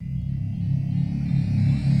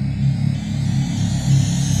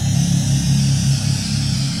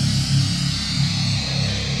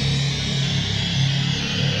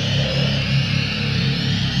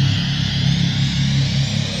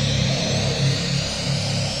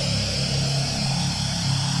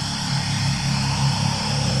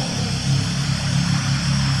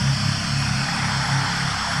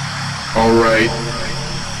Alright,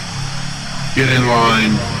 get in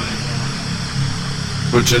line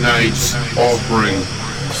for tonight's offering.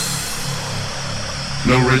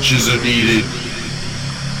 No riches are needed.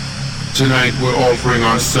 Tonight we're offering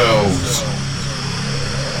ourselves.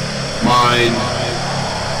 Mind,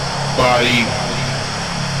 body,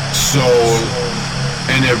 soul,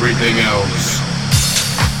 and everything else.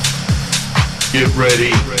 Get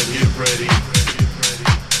ready, get ready.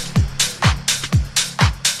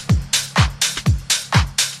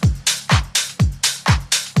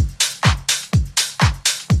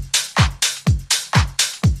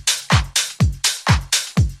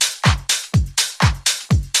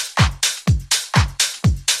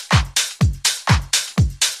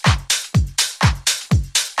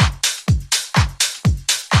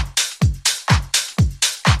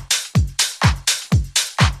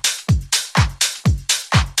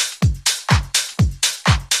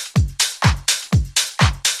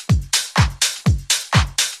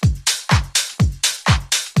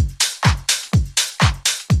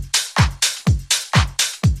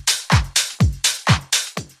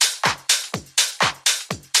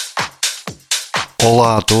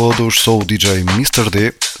 Olá a todos, sou o DJ Mr.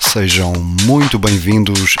 D, sejam muito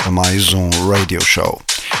bem-vindos a mais um Radio Show.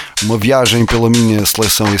 Uma viagem pela minha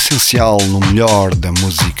seleção essencial no melhor da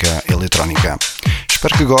música eletrónica.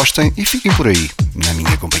 Espero que gostem e fiquem por aí, na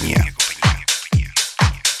minha companhia.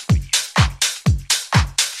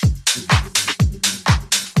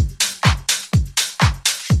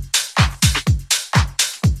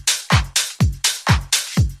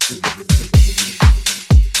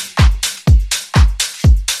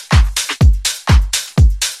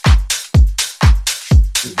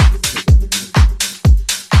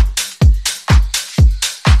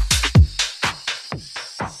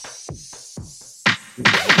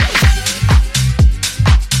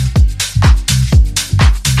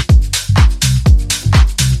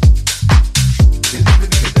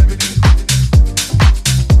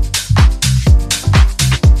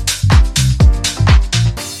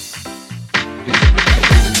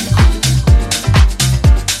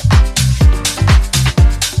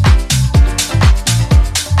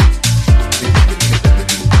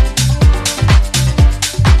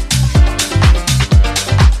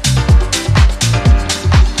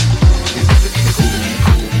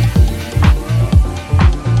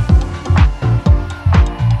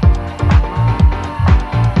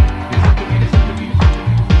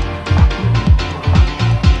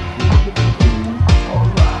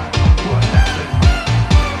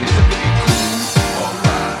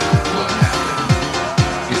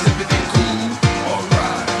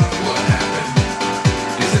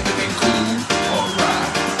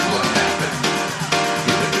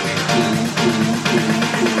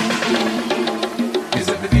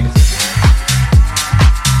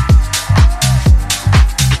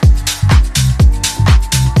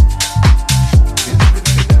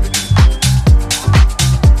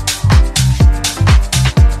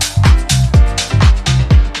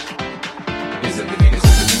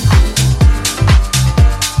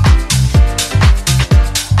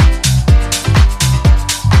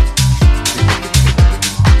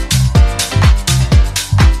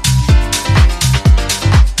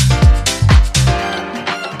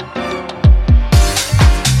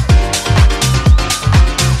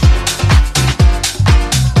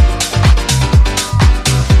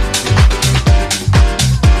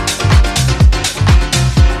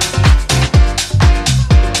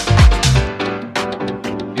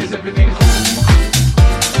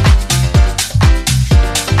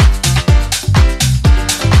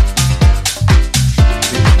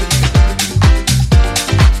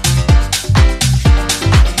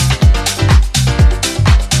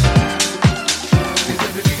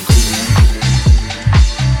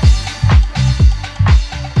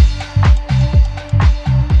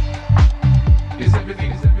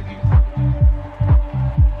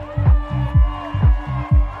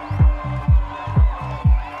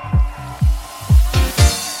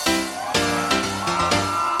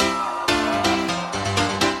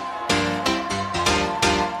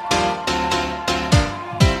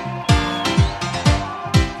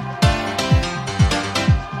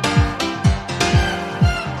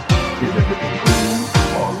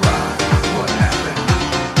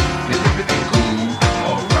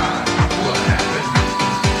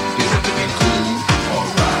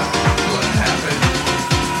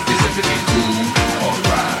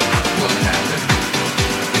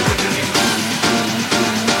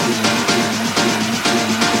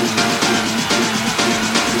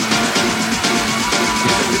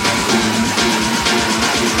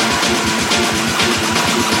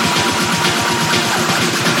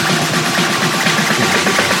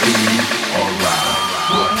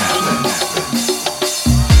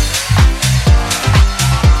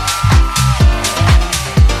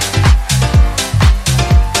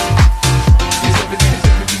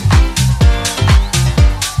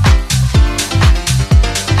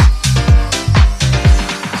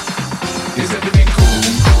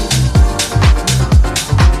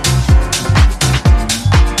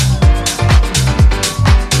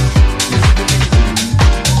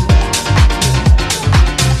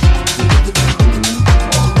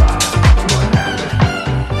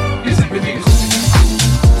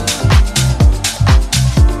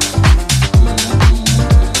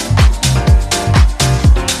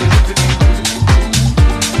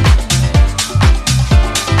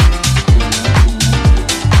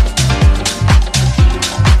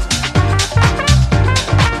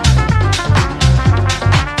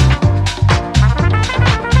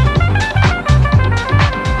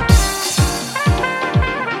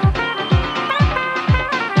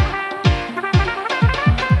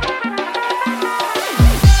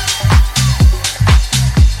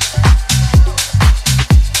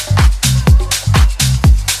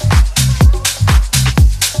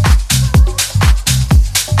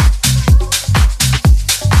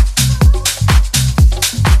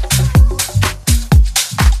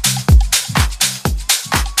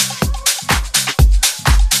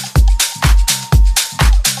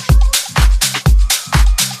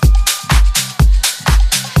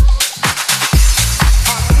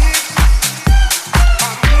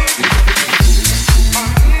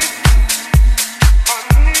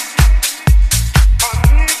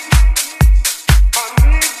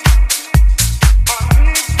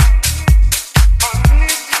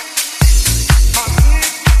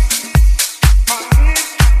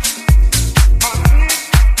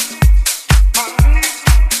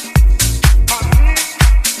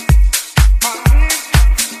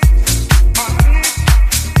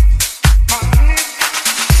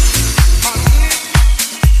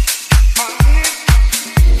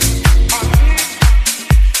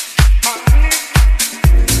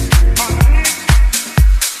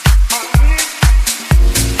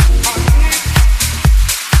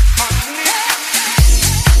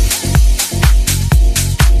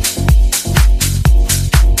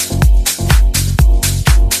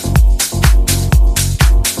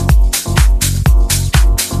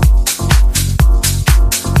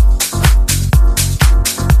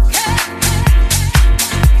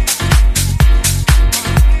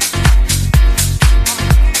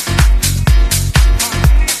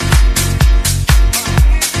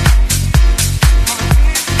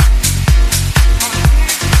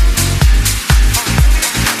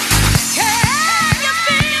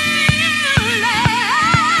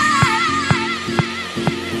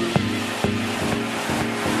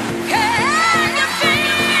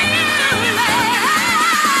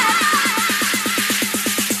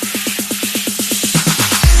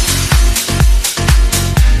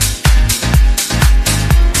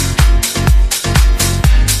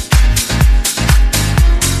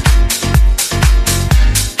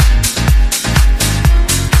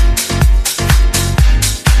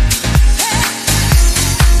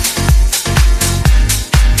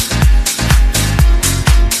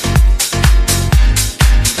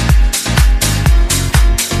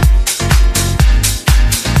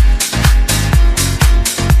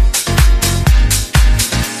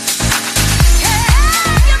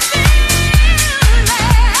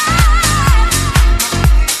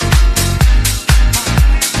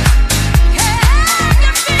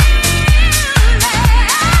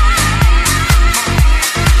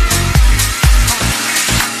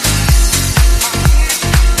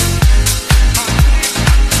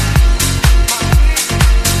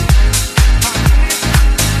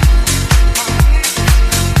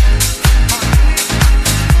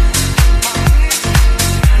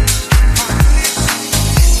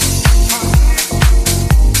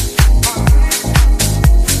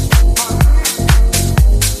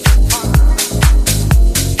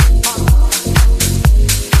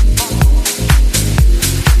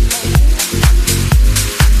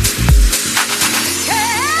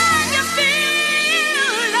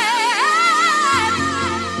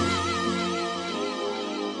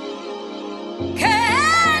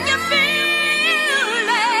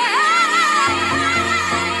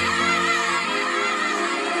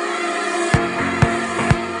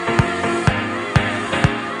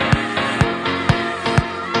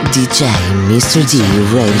 DJ Mr. D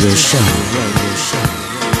Radio Show.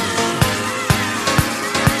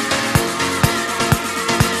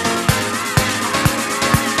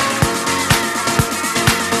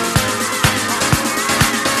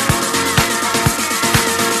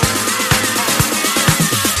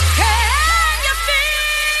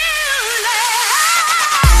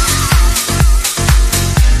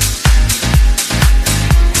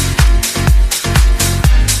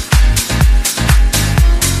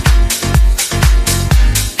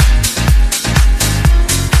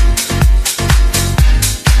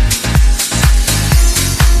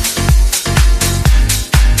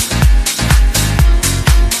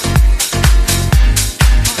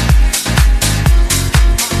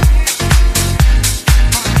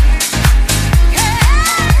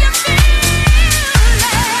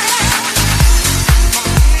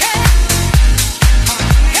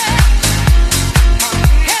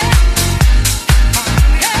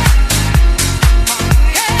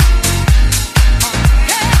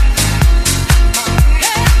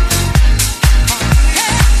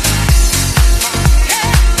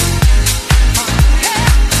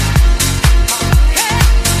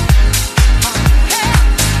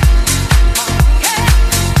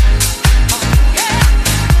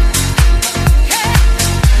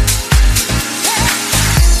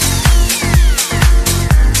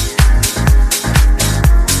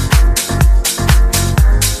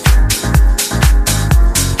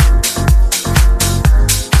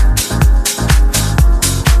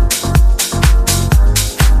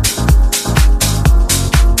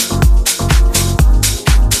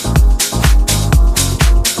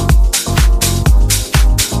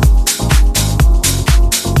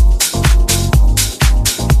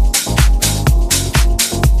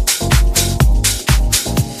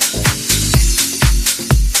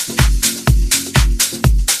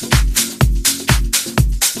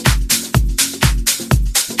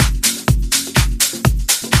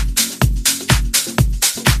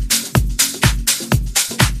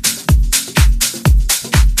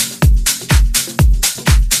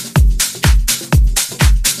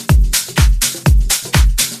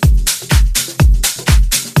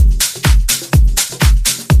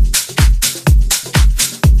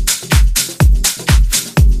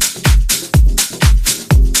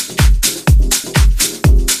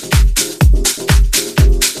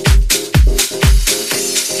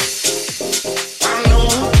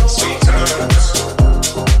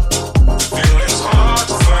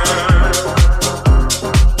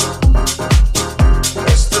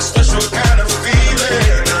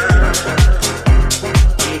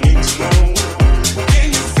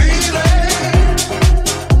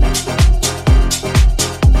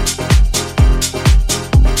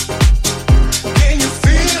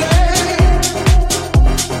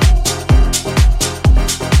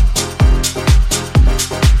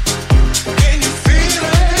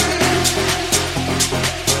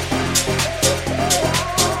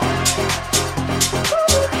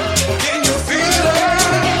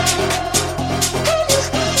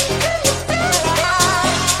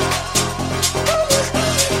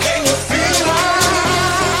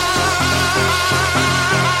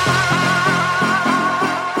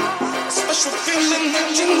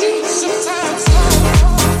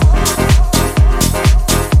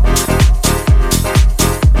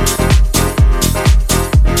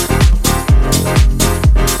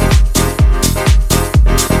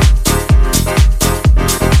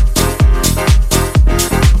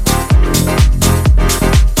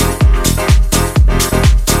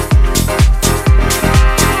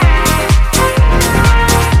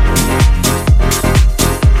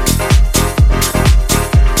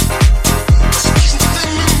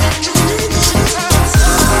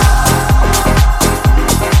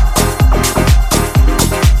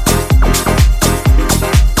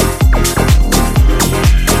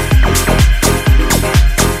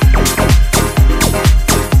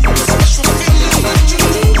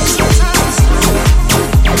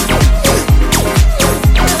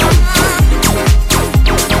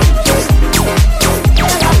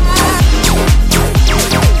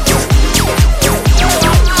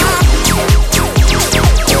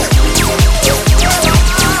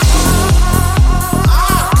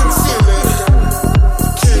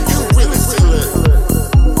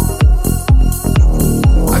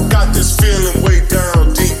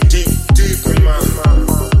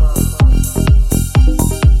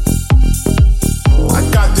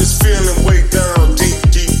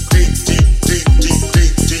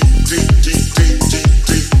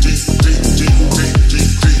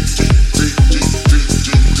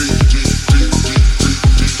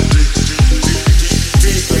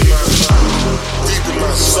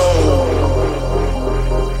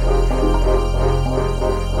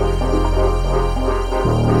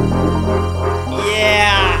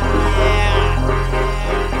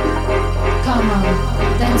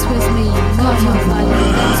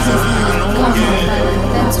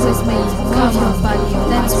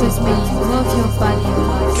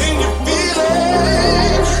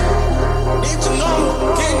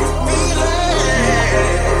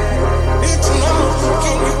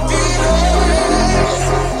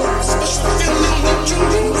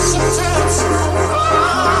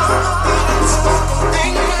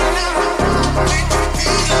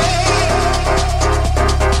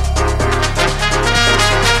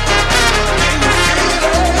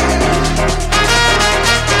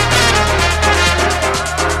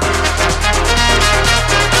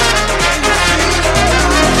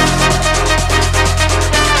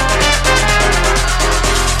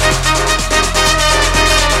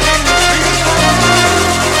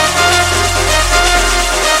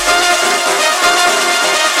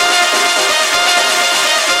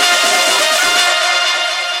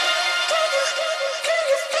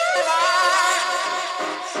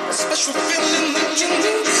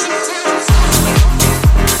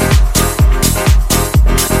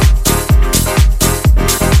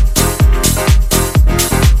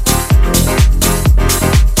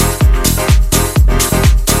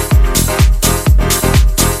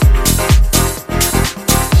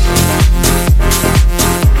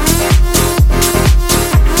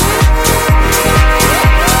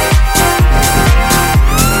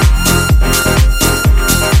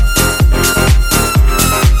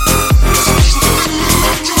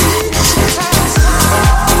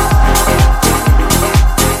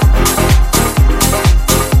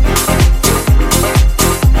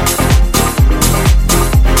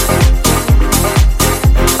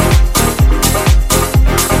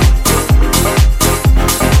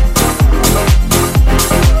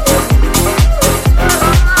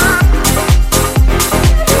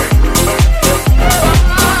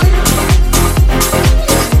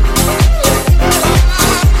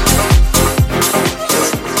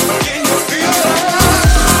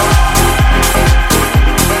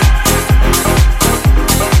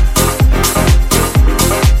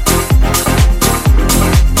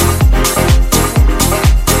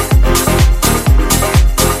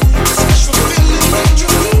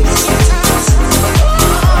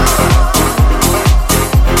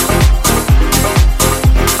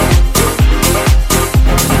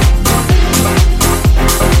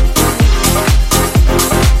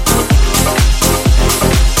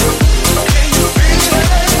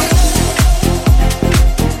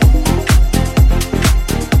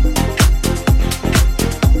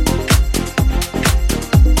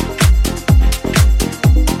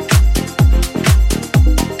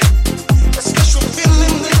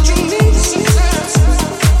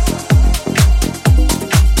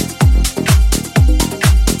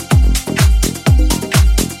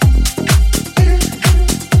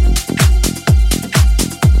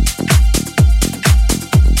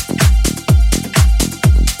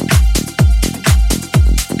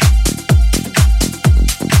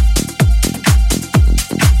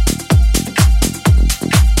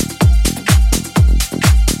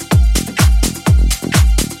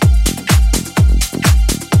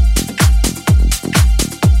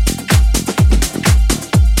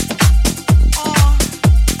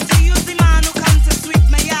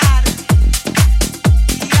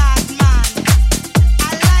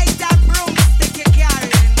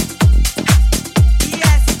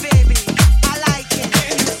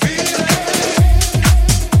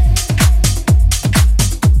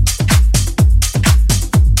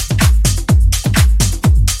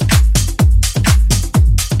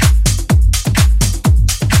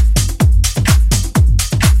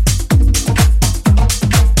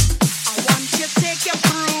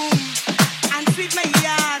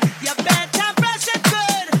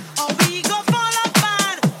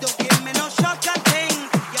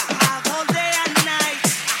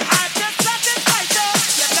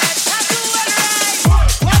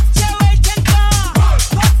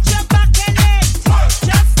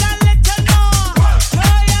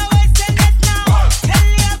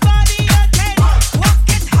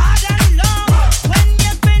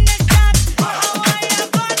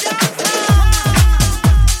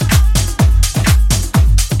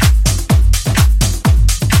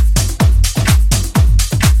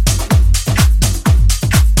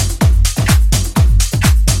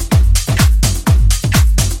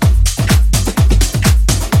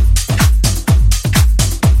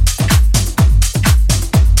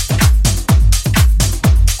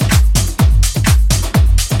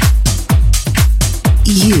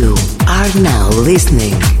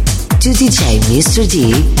 Mr.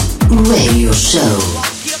 D Radio Show.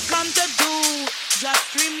 What you come to do,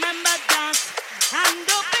 just remember that. And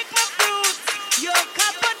don't pick my fruits, you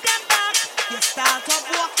can't put them back. You start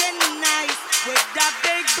off walking nice with that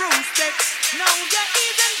big broomstick. Now you're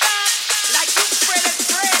easing back like you spread it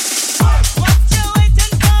straight. What you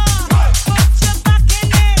waiting for? Put your back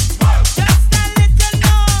in it. Just a little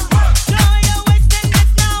more. Show you're wasting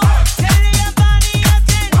it now. Tell your body you're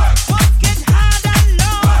in. Walk it hard and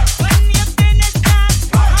low. When you finish that,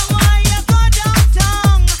 I want you go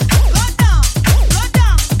downtown. Go down, go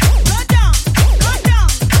down, go down, go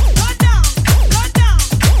down, go down, go down,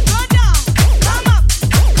 go down. Come up,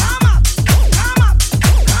 come up, come up, come up,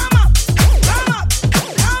 come up, come up,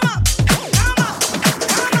 come up, come up.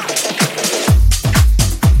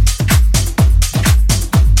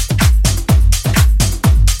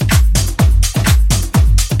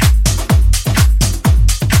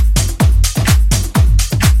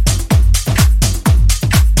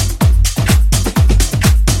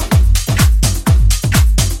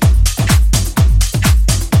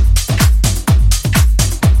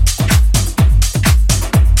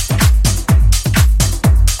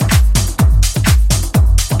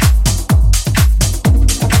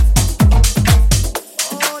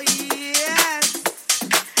 Oh yes,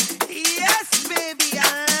 yes, baby, I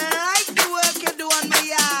like the work you do on my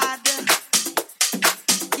yard.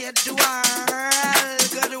 You do a real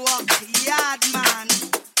good work, yard man.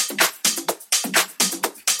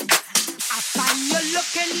 I find you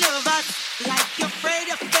looking nervous, like you're afraid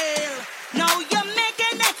to fail. Now you're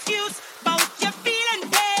making excuse about your feeling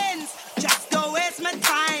pains. Just don't waste my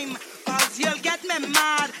time, cause you'll get me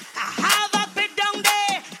mad. I have a bit down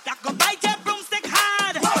there that could bite your broomstick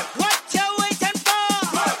hard. What you waiting for?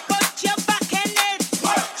 Put your back in it.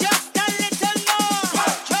 Just a little more.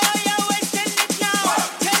 Show you're wasting it now.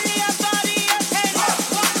 Tell your body you're in.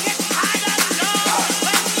 Walk it hard and low.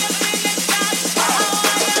 When you finish that, I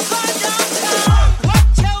want you go downtown. What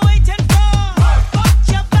you waiting for? Put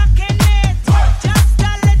your back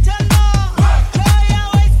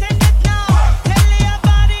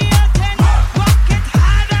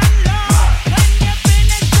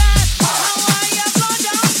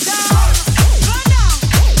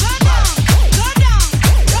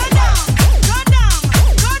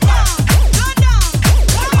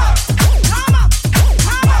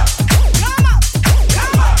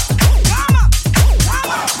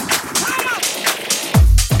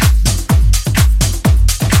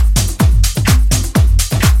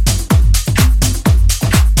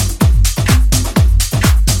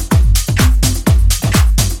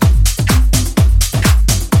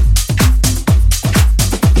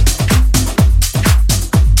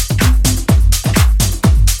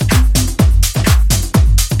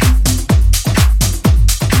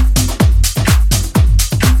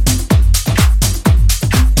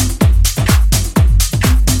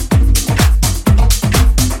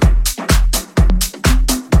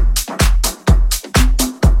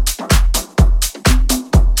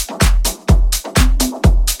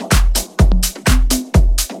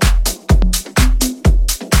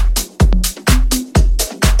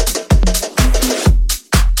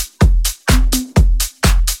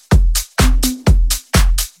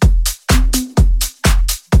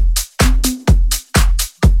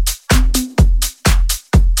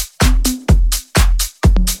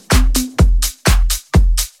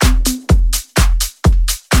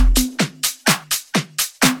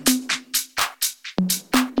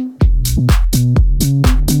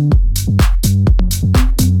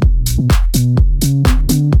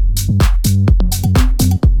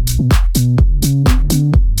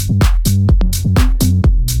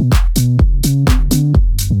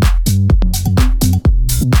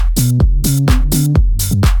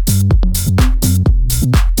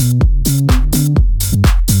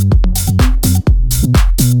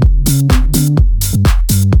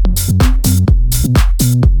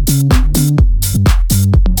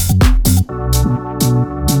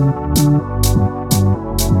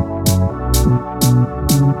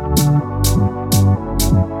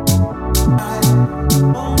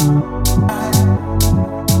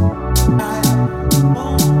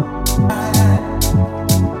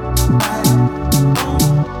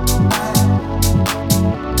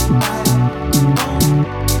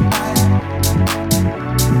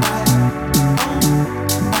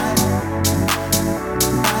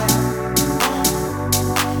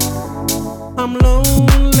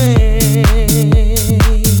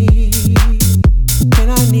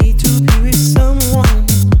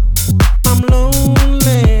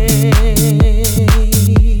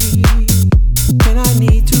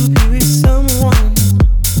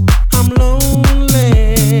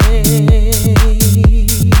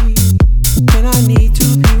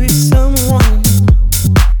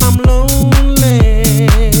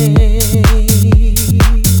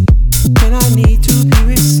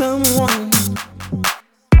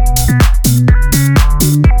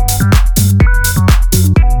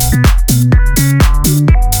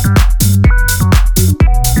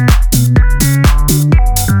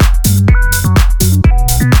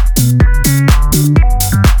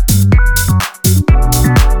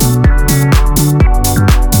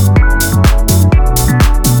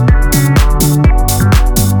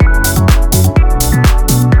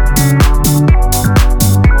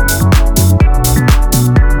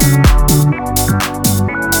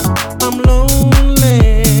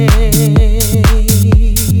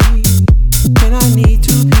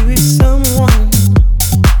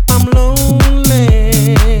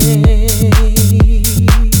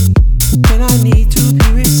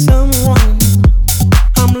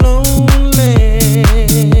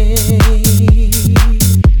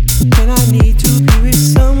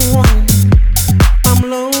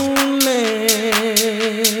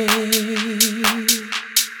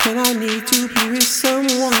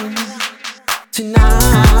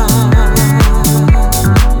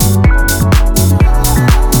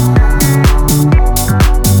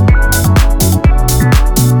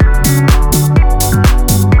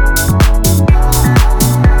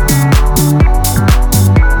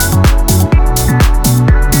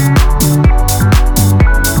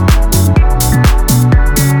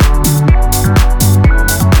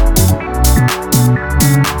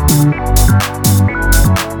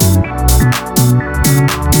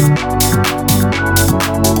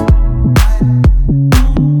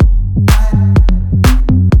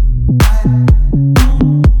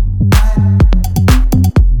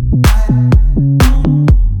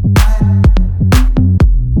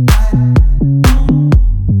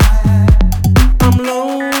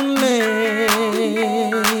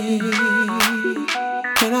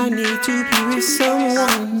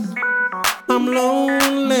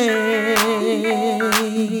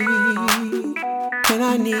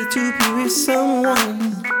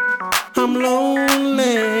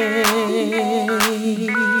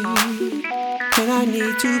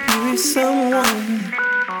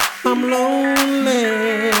I'm lonely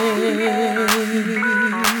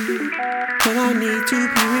and I need to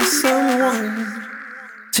be with someone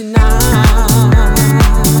tonight.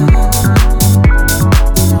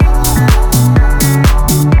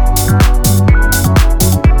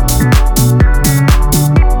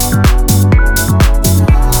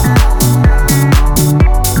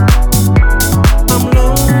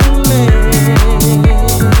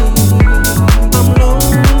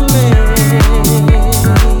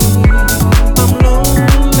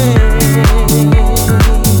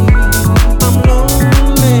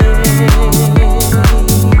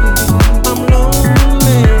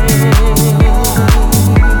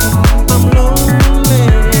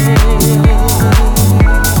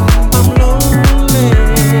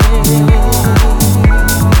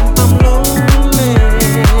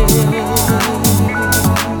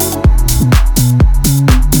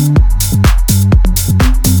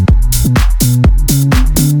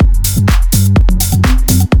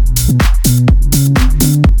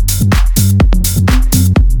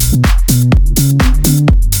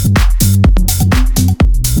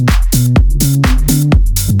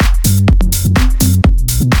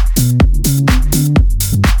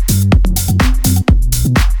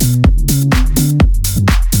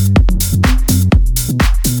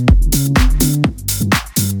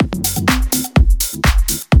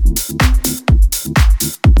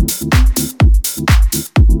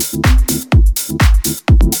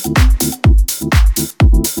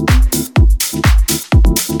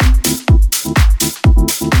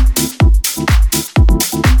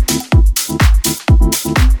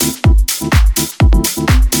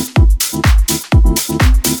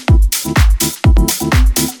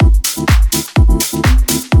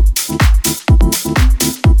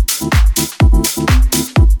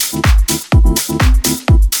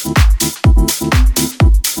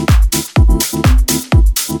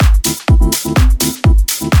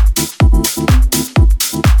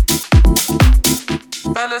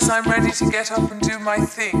 I'm ready to get up and do my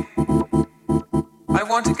thing. I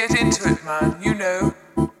want to get into it, man, you know.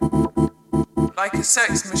 Like a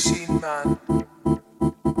sex machine, man.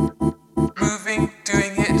 Moving,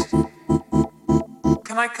 doing it.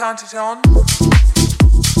 Can I count it on?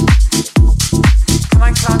 Can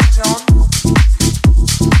I count it on?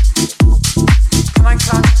 Can I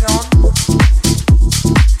count it on?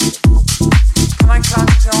 Can I count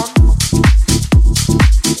it on?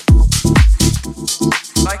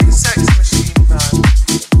 Like a sex machine, man.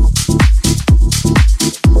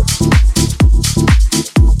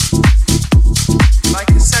 Like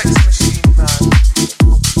a sex machine, man.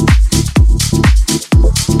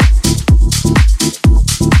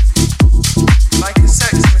 Like a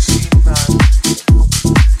sex machine, man.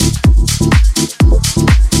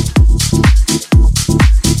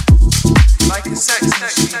 Like a sex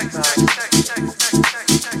machine, man.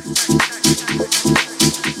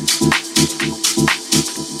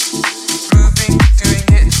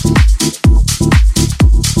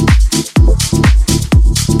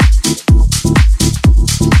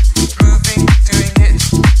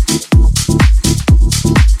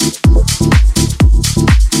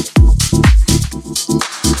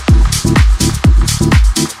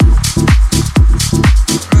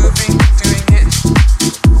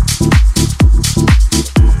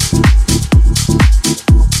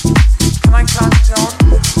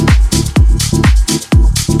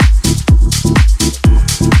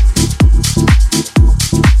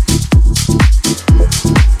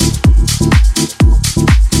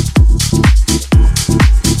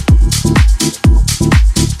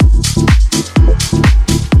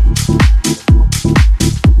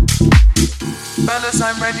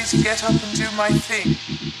 I'm ready to get up and do my thing.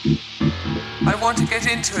 I want to get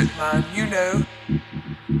into it, man, you know.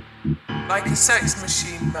 Like a sex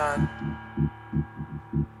machine, man.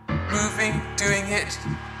 Moving, doing it.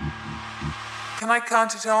 Can I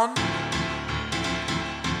count it on?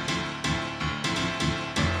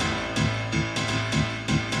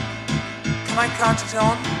 Can I count it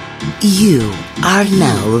on? You are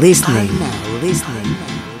now listening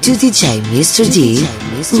to DJ Mr. D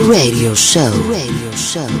Radio Show.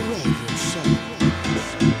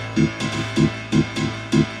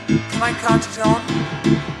 Can I count it on?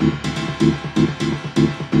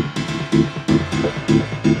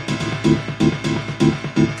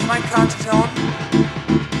 Can I count it on?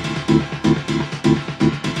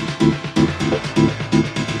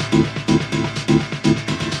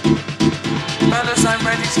 Fellas, I'm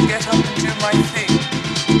ready to get up and do my thing.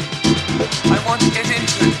 I want to get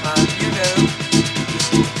into it, man, you know.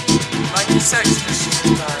 Like a sex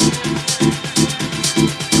machine, man.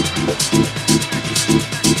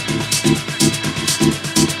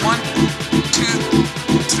 One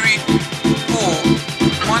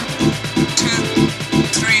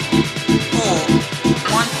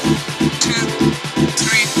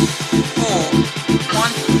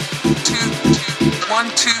 1,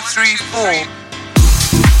 2, 3, 4.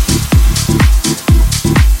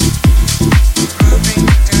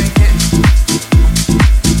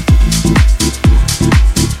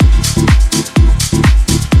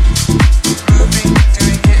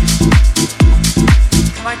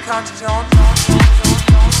 Count it on.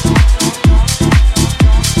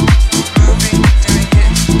 Moving, doing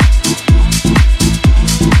it.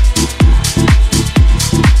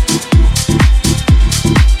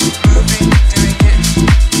 Moving, doing it.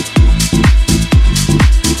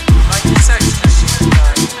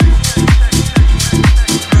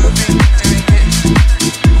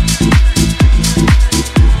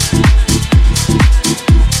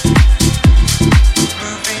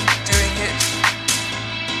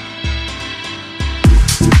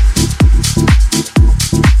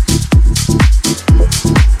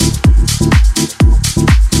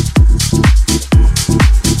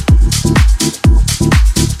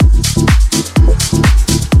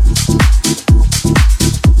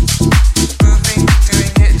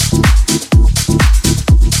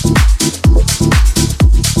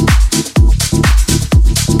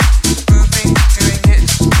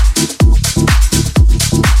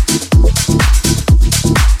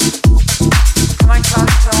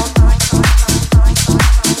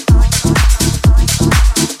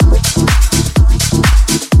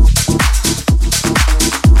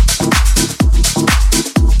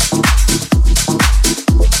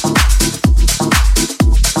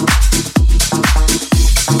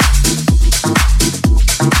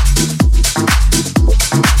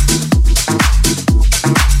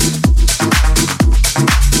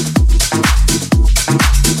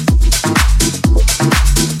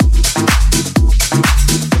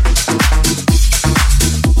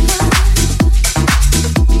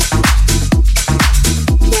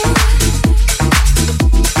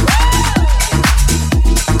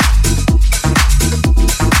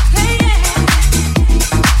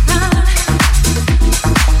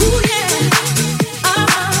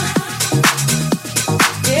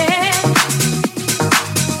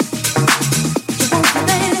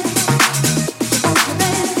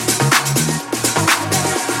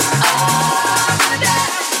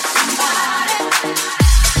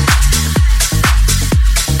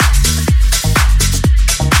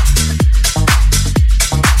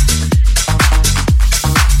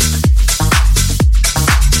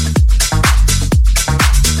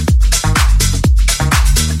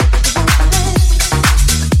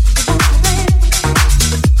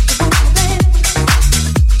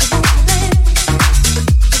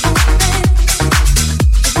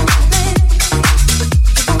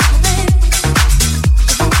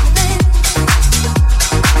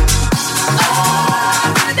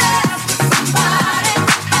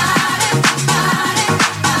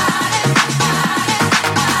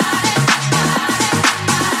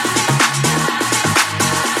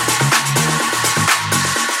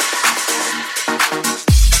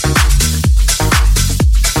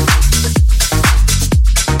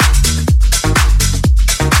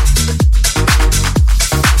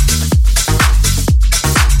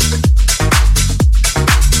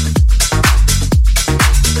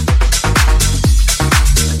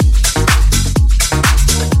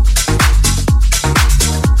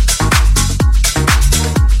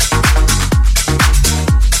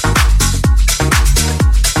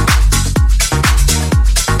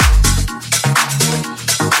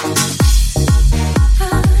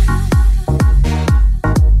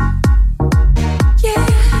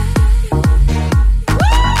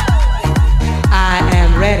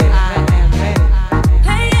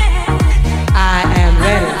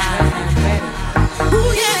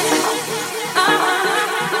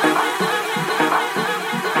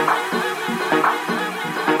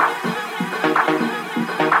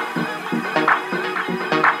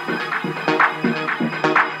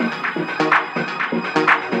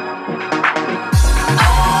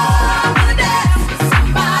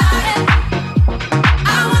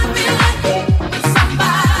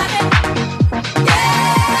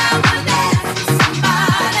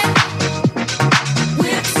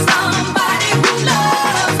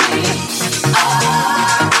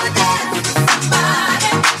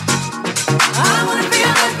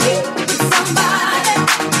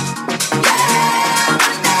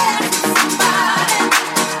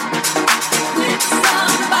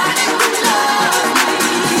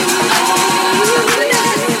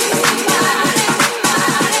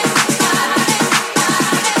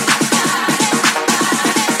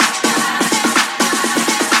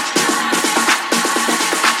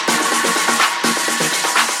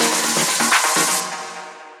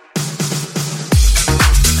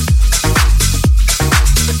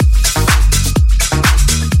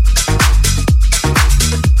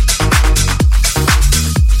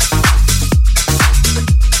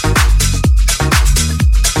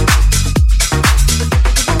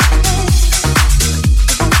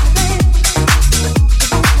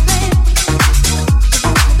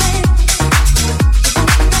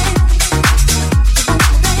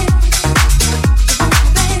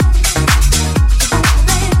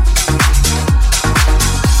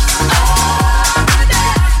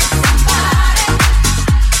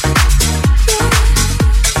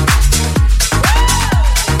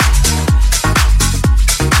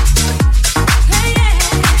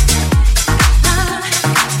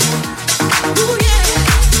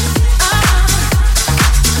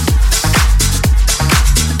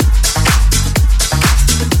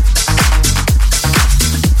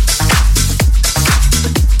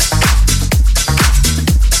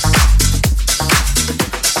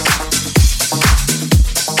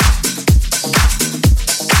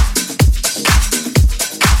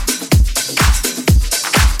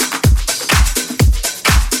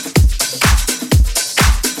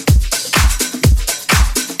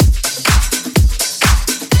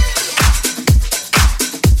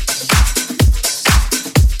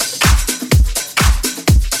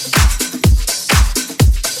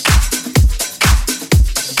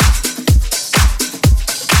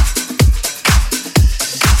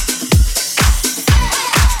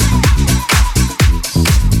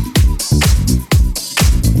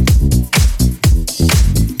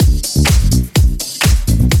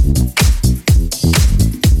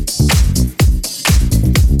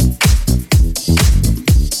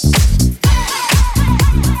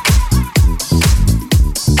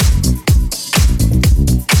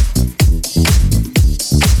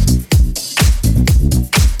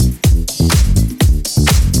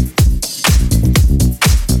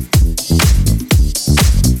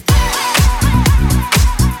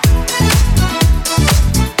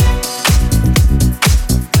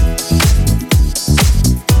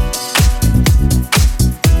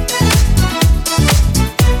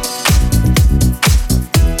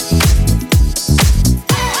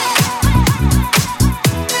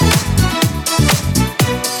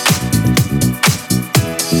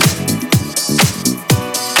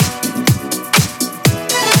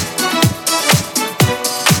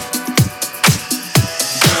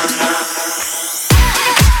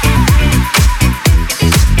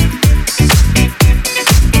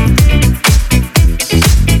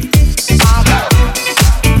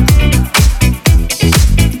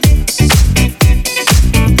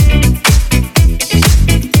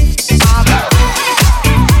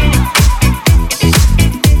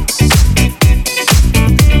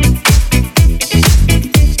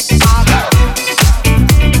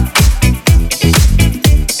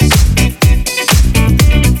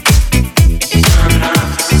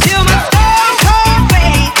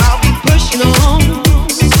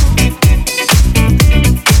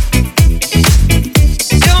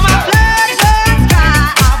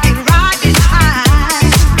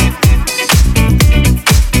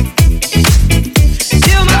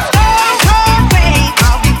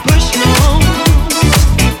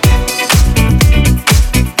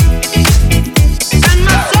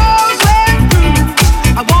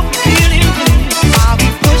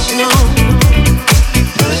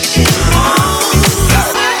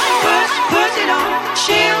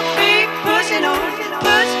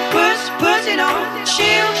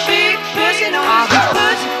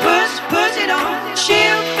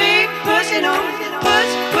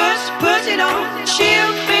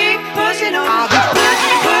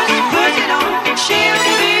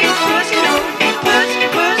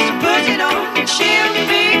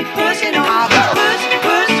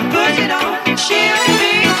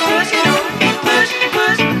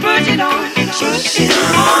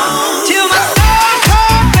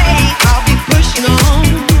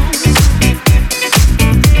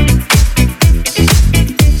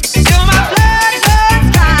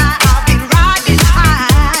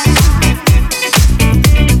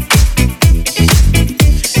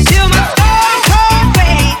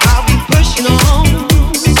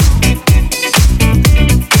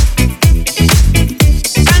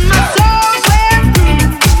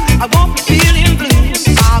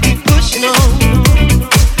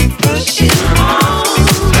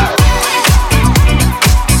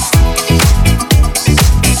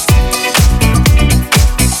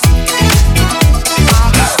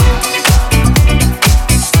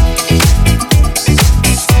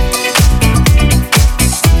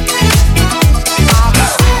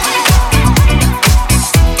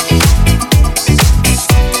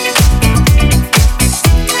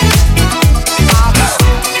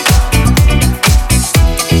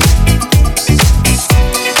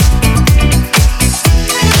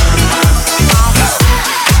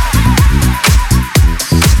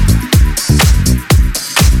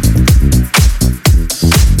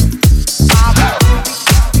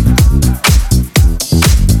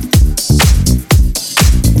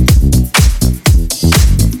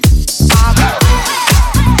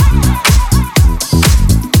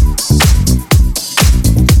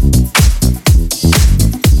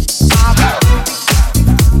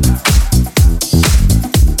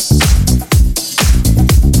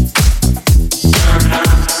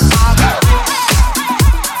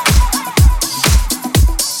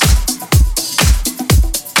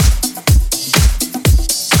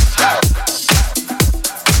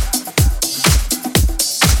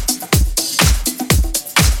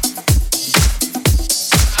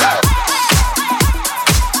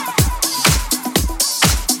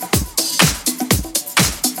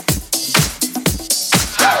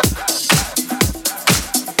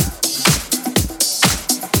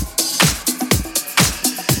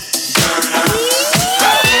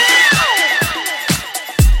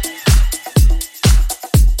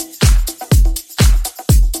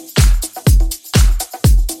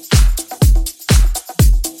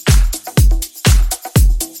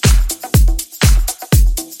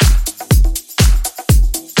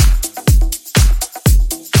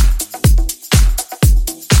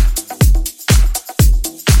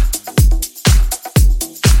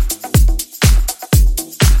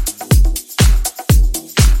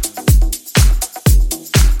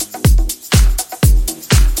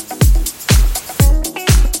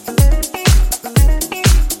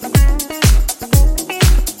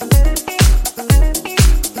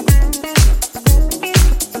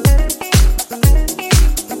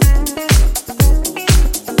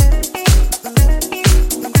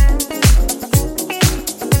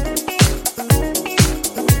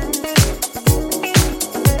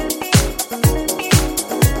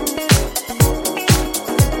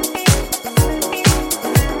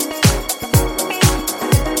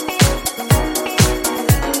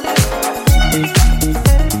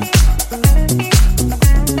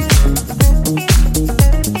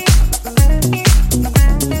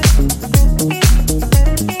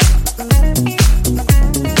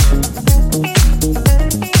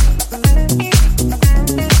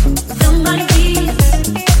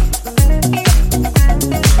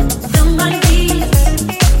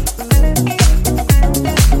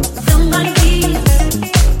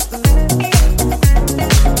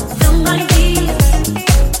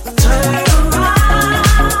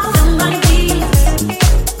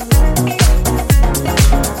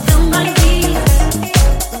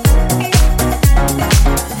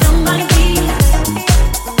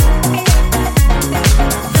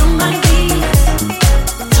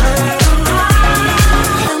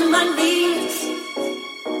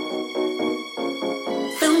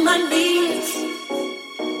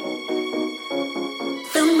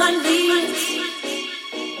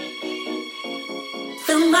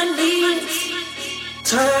 feel my knees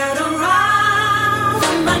turn around,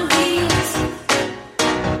 feel my knees,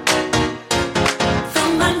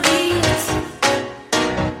 feel my knees,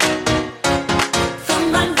 feel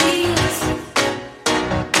my knees,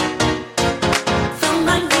 feel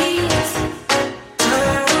my knees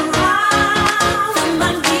turn around, feel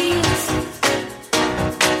my knees,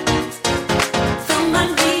 feel my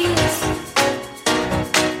knees,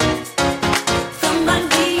 feel my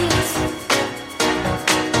knees.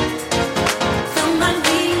 Feel my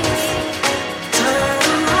knees turn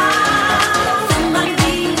around. Feel my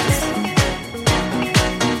knees.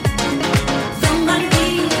 Feel my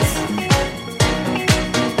knees.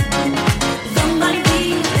 Feel my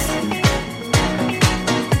knees.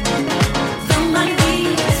 Feel my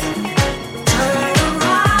knees turn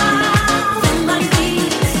around. Feel my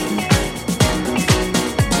knees.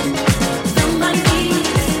 Feel my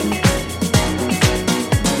knees.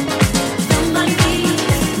 Feel my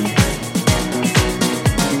knees.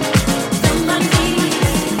 Feel my knees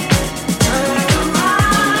turn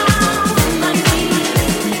around. Feel my knees.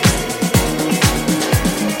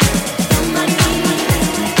 Feel my knees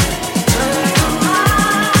turn around.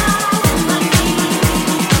 Feel my knees.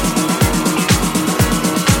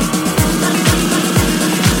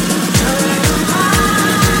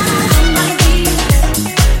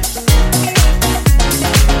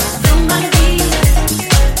 Feel my knees turn around. Feel my knees. Feel my knees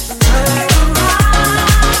turn around.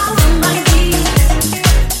 Feel my knees.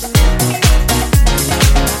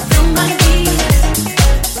 Feel my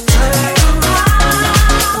knees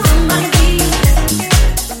turn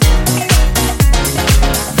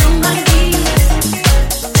around.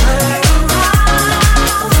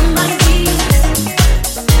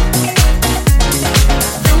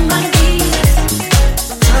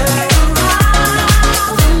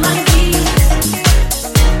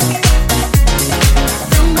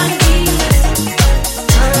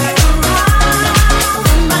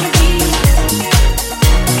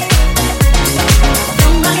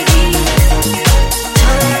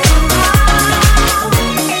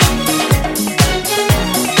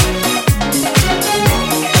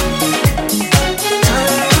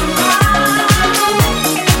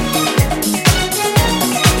 my knees.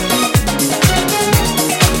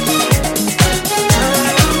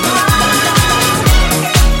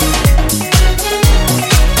 Feel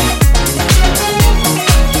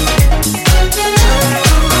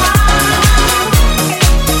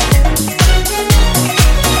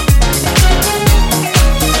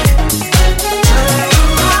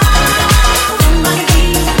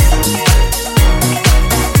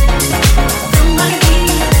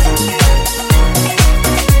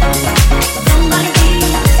knees turn around. Feel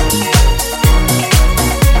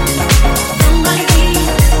my knees.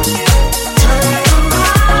 Feel my knees turn around.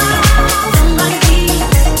 Feel my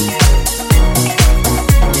knees.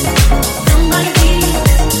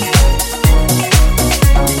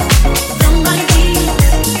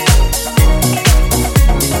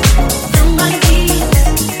 Feel my knees turn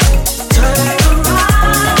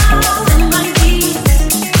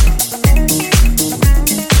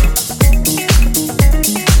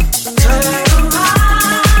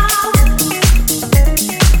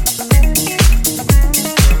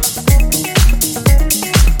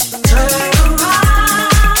around.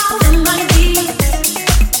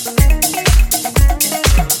 Feel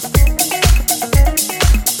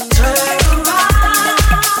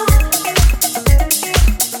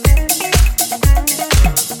my knees.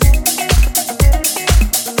 Feel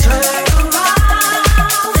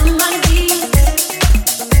my knees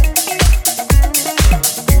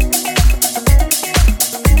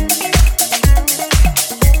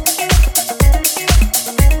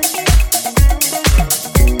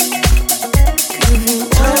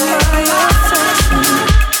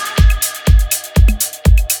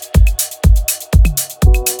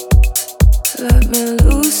let me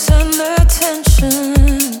loosen the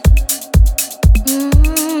tension.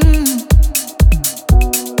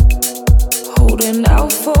 Holding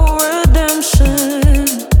out for redemption.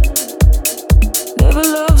 Never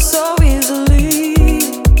loved so easily.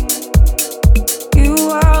 You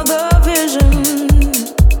are the vision,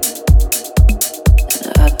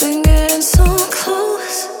 and I've been getting so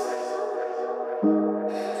close.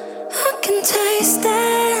 I can taste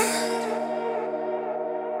it.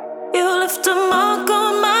 You left a mark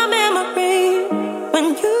on my memory when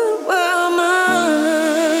you were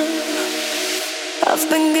mine. I've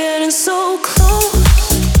been getting so close.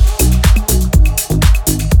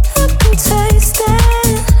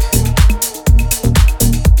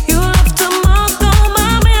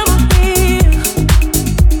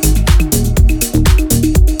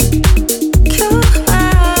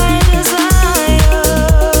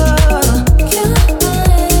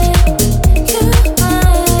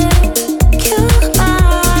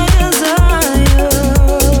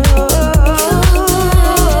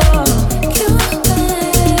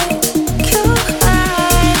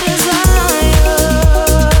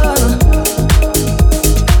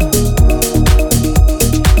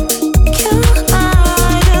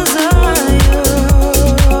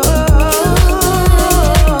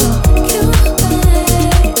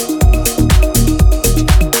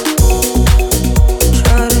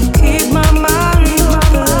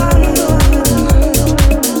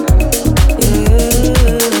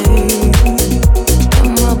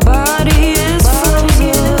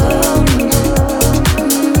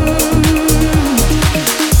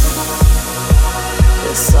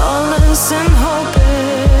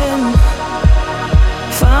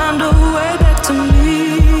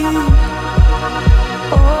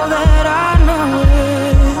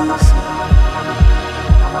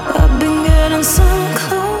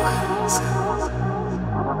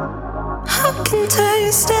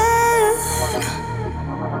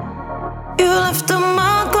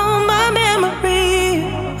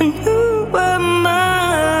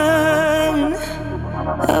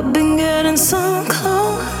 I've been getting so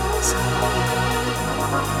close.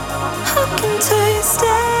 I can taste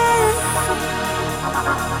it.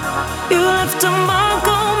 You left a mark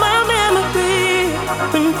on my memory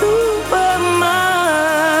when you were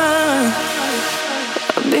mine.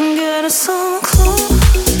 I've been getting so close.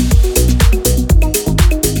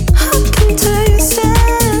 I can taste it.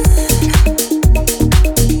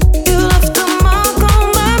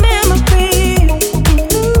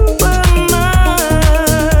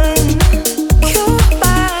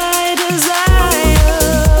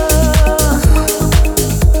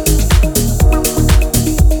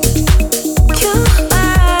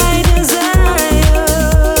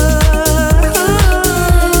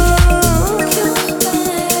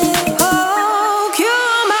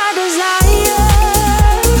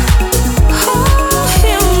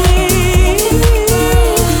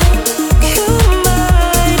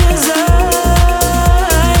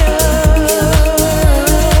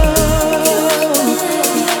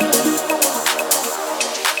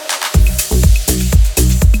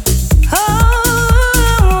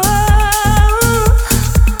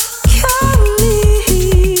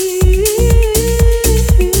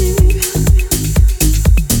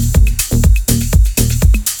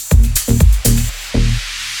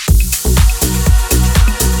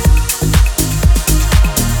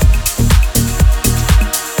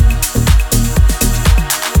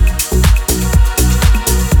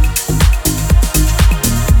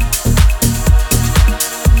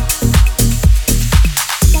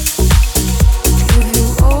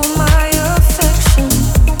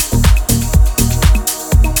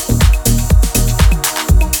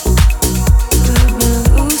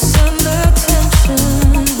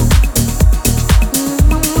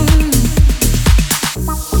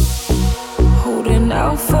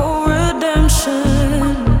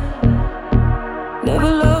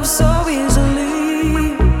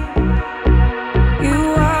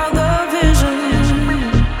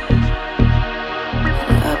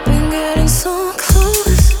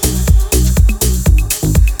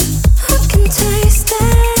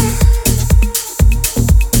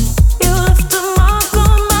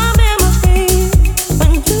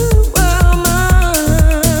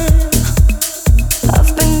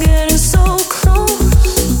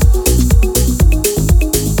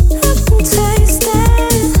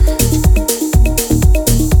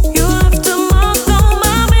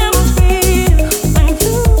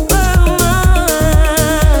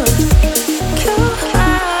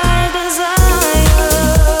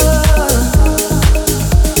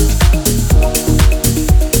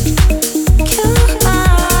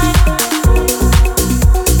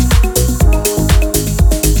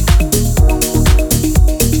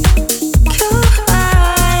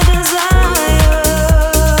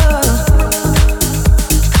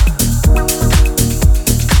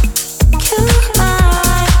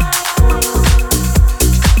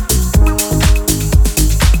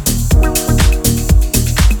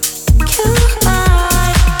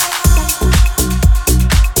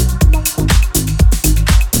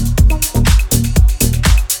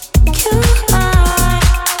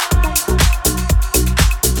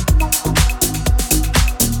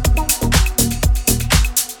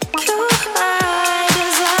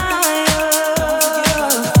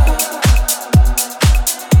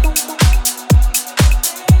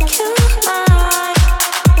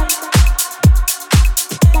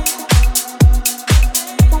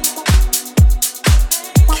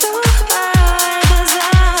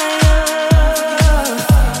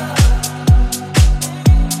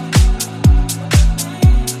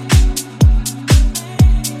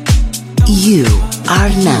 You are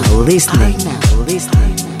now listening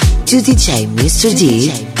to DJ Mr. D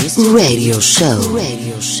Radio Show.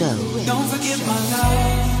 Don't forget my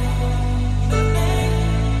love.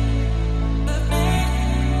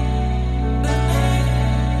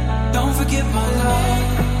 Don't forget my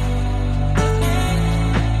love.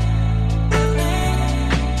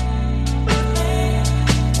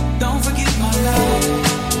 Don't forget my love.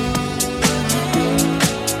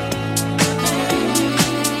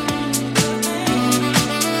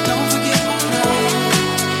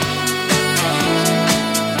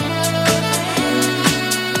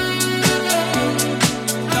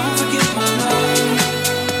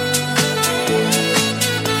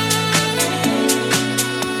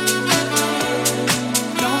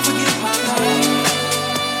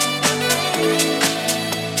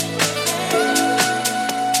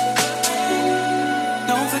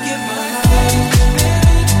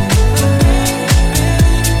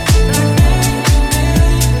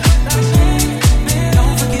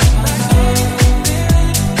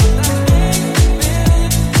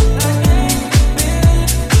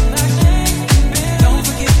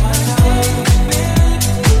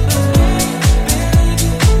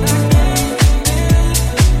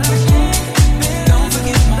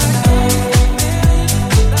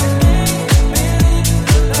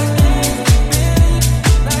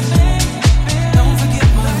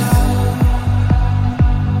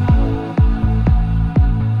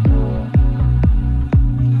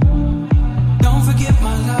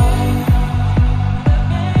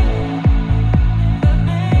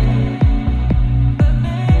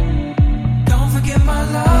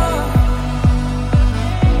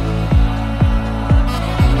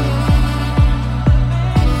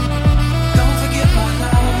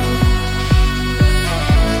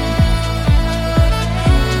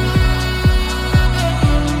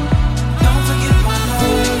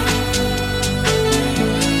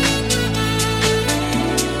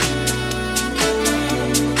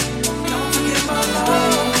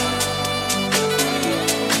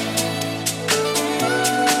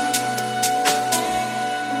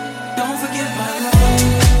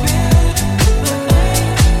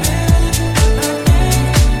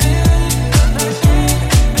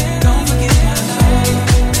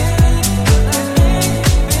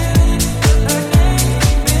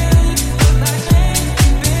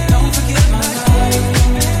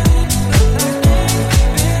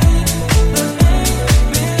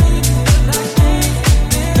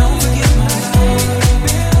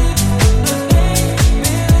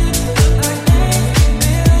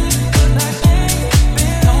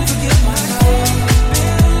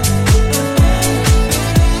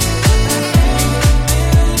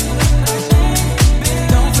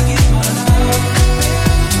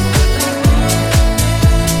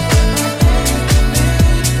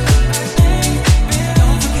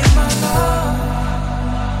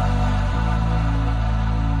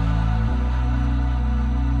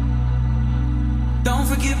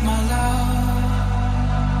 my life.